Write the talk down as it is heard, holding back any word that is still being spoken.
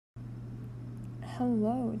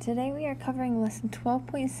Hello, today we are covering lesson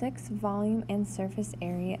 12.6, volume and surface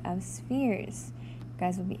area of spheres. You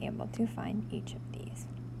guys will be able to find each of these.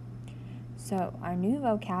 So our new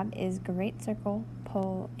vocab is great circle,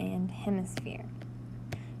 pole, and hemisphere.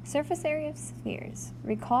 Surface area of spheres.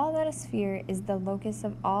 Recall that a sphere is the locus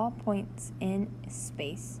of all points in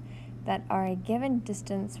space that are a given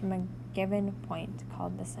distance from a given point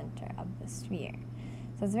called the center of the sphere.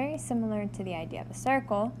 So it's very similar to the idea of a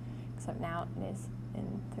circle, except now it is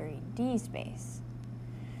in 3D space.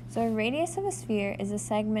 So a radius of a sphere is a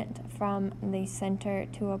segment from the center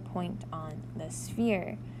to a point on the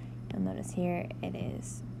sphere. You'll notice here it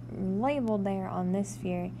is labeled there on this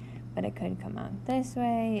sphere, but it could come out this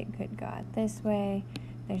way, it could go out this way.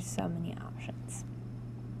 There's so many options.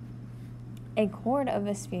 A chord of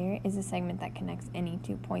a sphere is a segment that connects any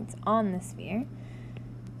 2 points on the sphere.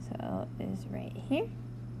 So it is right here.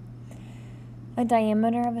 A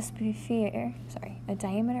diameter of a sphere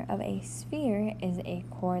is a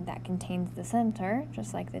chord that contains the center,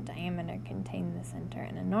 just like the diameter contains the center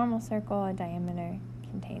in a normal circle. A diameter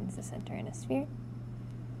contains the center in a sphere.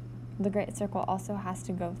 The great circle also has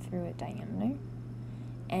to go through a diameter.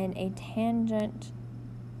 And a tangent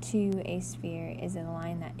to a sphere is a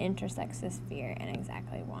line that intersects the sphere in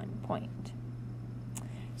exactly 1 point.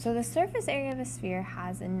 So the surface area of a sphere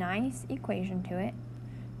has a nice equation to it.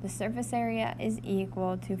 The surface area is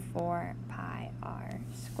equal to 4 pi r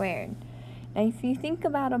squared. Now, if you think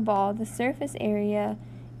about a ball, the surface area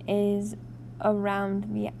is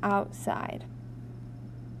around the outside.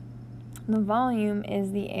 The volume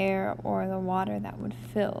is the air or the water that would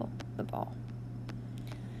fill the ball.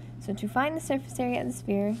 So to find the surface area of the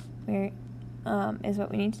sphere is what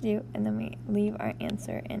we need to do, and then we leave our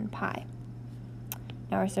answer in pi.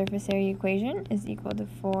 Now our surface area equation is equal to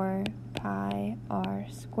 4 pi r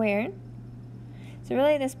squared. So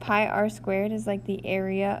really this pi r squared is like the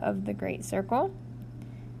area of the great circle,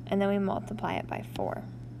 and then we multiply it by 4.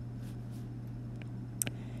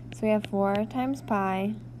 So we have 4 times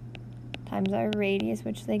pi times our radius,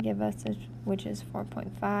 which they give us, which is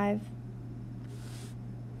 4.5.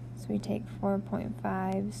 So we take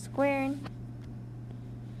 4.5 squared.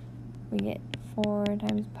 We get 4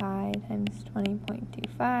 times pi times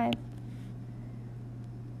 20.25.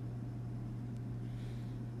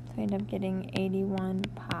 So we end up getting 81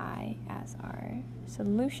 pi as our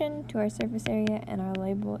solution to our surface area, and our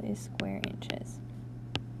label is square inches.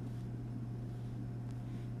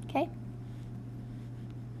 Okay.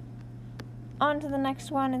 On to the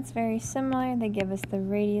next one. It's very similar. They give us the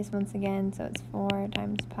radius once again, so it's 4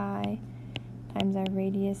 times pi times our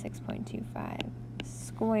radius, 6.25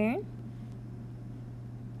 squared.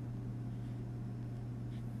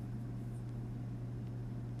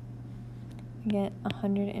 We get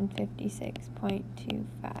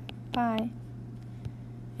 156.25 pi,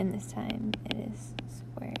 and this time it is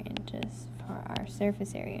square inches for our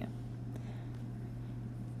surface area.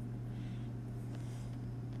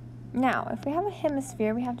 Now, if we have a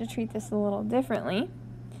hemisphere, we have to treat this a little differently.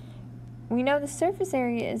 We know the surface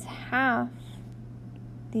area is half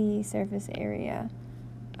the surface area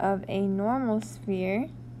of a normal sphere,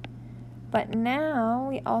 but now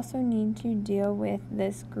we also need to deal with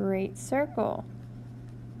this great circle.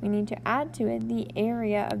 We need to add to it the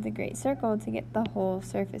area of the great circle to get the whole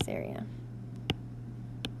surface area.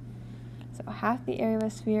 So half the area of a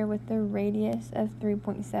sphere with the radius of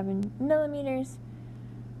 3.7 millimeters,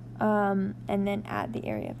 and then add the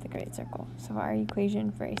area of the great circle. So our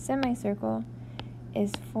equation for a semicircle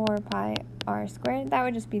is 4 pi r squared. That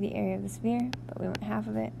would just be the area of the sphere, but we want half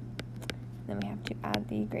of it. Then we have to add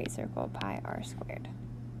the great circle, pi r squared.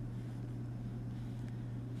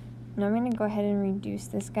 Now I'm going to go ahead and reduce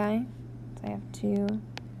this guy. So I have 2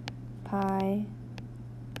 pi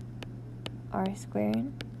r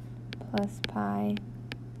squared plus pi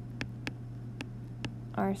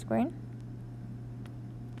r squared.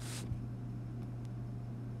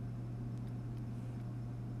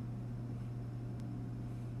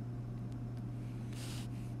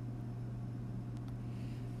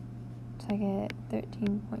 So I get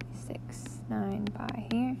 13.69 pi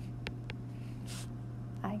here.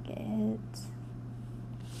 I get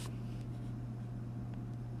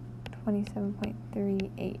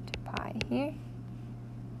 27.38 pi here.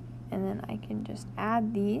 And then I can just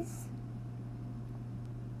add these.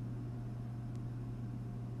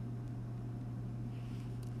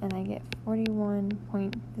 And I get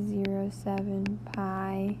 41.07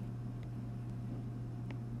 pi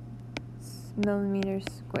millimeters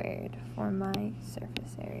squared for my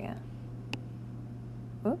surface area.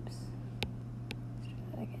 Oops. Let's try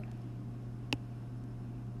that again.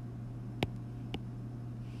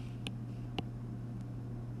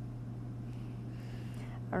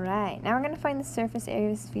 Alright, now we're going to find the surface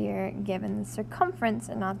area of the sphere given the circumference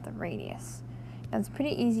and not the radius. Now it's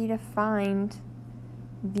pretty easy to find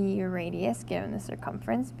the radius given the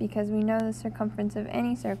circumference because we know the circumference of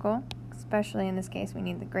any circle, especially in this case we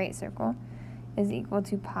need the great circle, is equal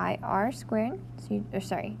to pi r squared. So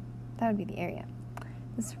that would be the area.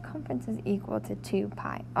 The circumference is equal to 2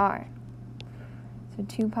 pi r. So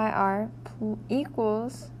 2 pi r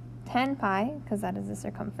equals 10 pi, because that is the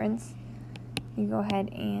circumference. You go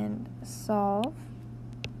ahead and solve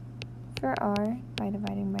for r by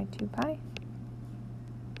dividing by 2 pi.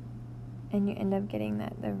 And you end up getting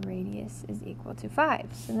that the radius is equal to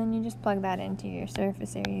 5. So then you just plug that into your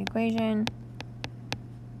surface area equation.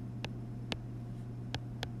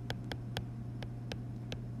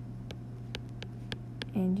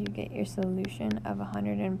 And you get your solution of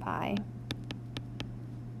 100 pi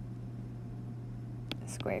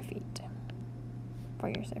square feet for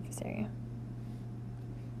your surface area.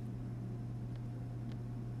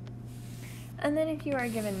 And then if you are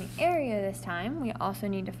given the area this time, we also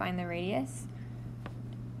need to find the radius.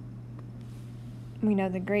 We know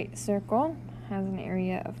the great circle has an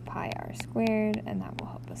area of pi r squared, and that will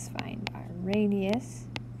help us find our radius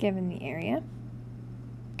given the area.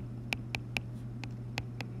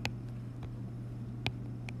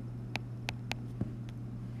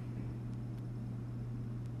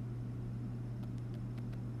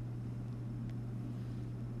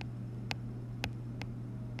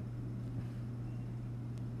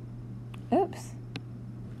 Oops,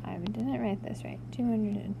 I didn't write this right.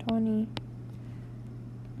 220,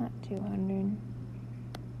 not 200.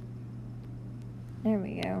 There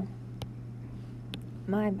we go.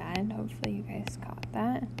 My bad. Hopefully you guys caught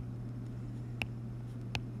that.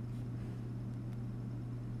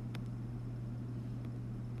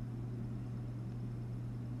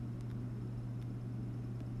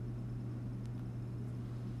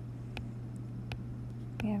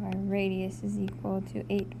 We have our radius is equal to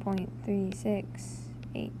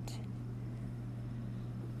 8.368.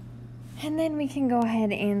 And then we can go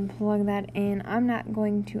ahead and plug that in. I'm not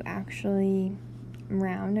going to actually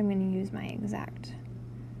round. I'm going to use my exact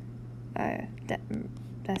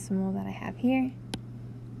decimal that I have here.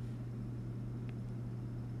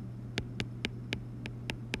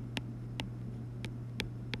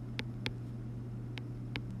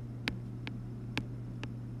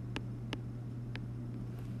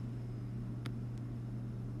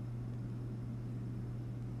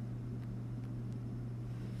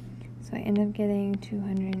 So I end up getting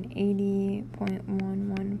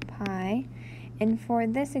 280.11 pi. And for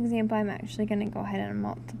this example, I'm actually going to go ahead and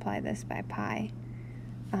multiply this by pi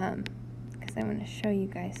because I want to show you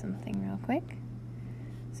guys something real quick.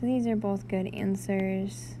 So these are both good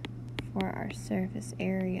answers for our surface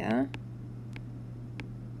area.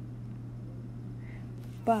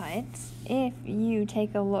 But if you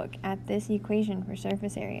take a look at this equation for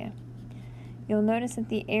surface area, you'll notice that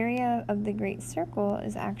the area of the great circle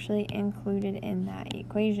is actually included in that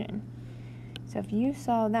equation. So if you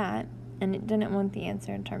saw that, and it didn't want the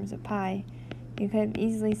answer in terms of pi, you could have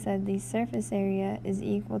easily said the surface area is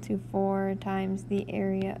equal to 4 times the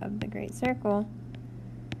area of the great circle,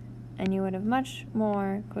 and you would have much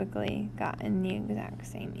more quickly gotten the exact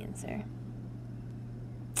same answer.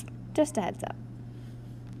 Just a heads up.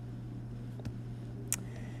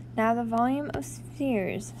 Now the volume of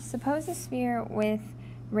spheres. Suppose a sphere with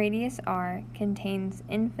radius r contains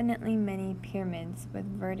infinitely many pyramids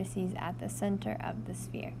with vertices at the center of the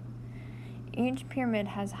sphere. Each pyramid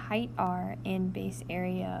has height r and base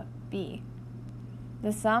area b.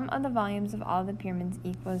 The sum of the volumes of all the pyramids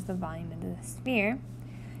equals the volume of the sphere.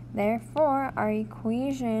 Therefore, our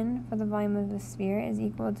equation for the volume of the sphere is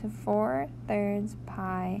equal to 4/3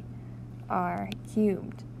 pi r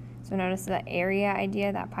cubed. So notice the area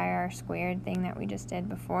idea, that pi r squared thing that we just did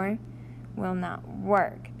before, will not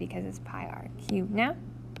work because it's pi r cubed now.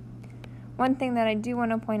 One thing that I do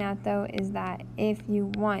want to point out though is that if you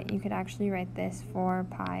want, you could actually write this 4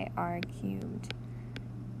 pi r cubed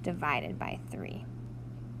divided by 3.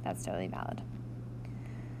 That's totally valid.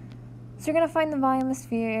 So we're going to find the volume of a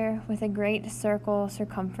sphere with a great circle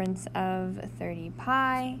circumference of 30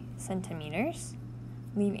 pi centimeters.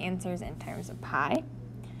 Leave answers in terms of pi.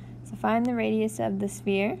 So find the radius of the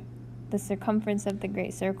sphere. The circumference of the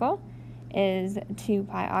great circle is 2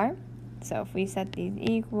 pi r. So if we set these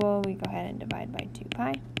equal, we go ahead and divide by 2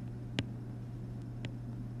 pi.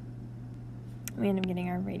 We end up getting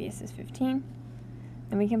our radius is 15.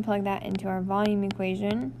 Then we can plug that into our volume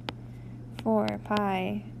equation. 4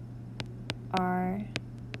 pi r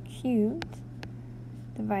cubed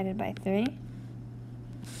divided by 3.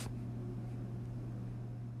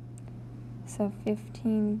 So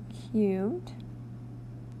 15 cubed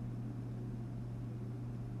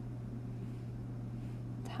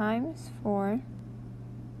times 4,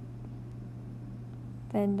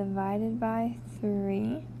 then divided by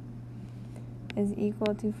 3 is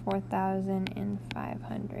equal to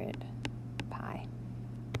 4,500 pi.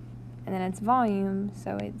 And then its volume,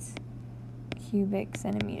 so it's cubic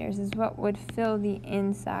centimeters, is what would fill the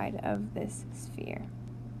inside of this sphere.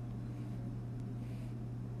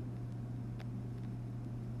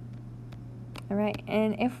 All right,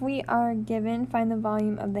 and if we are given find the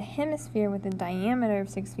volume of the hemisphere with a diameter of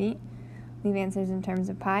 6 feet, leave answers in terms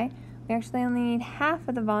of pi. We actually only need half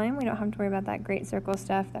of the volume. We don't have to worry about that great circle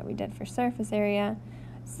stuff that we did for surface area.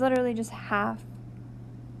 It's literally just half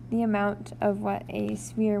the amount of what a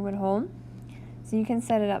sphere would hold. So you can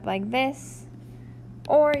set it up like this,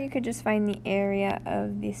 or you could just find the area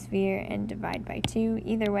of the sphere and divide by 2.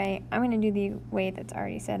 Either way, I'm going to do the way that's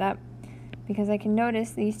already set up, because I can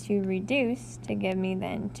notice these two reduce to give me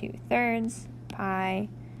then 2/3 pi.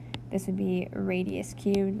 This would be radius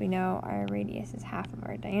cubed. We know our radius is half of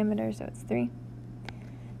our diameter, so it's 3. So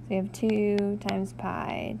we have 2 times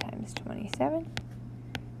pi times 27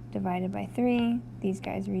 divided by 3. These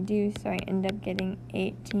guys reduce, so I end up getting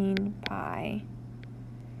 18 pi.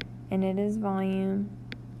 And it is volume,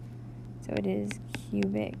 so it is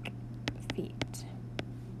cubic feet.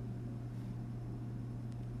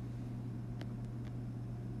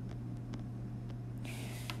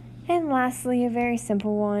 And lastly, a very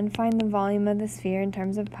simple one, find the volume of the sphere in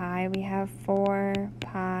terms of pi. We have 4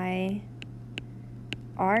 pi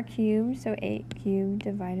r cubed, so 8 cubed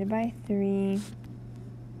divided by 3.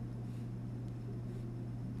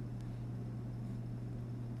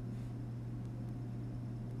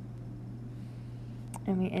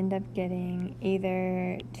 And we end up getting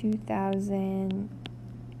either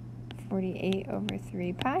 2,048 over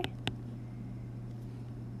 3 pi,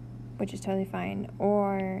 which is totally fine,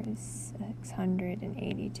 or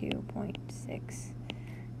 682.6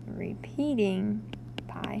 repeating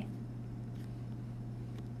pi.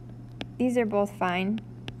 These are both fine.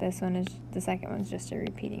 The second one's just a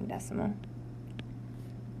repeating decimal.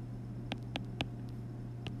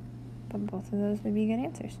 But both of those would be good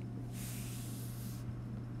answers.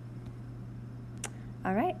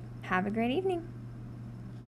 All right, have a great evening.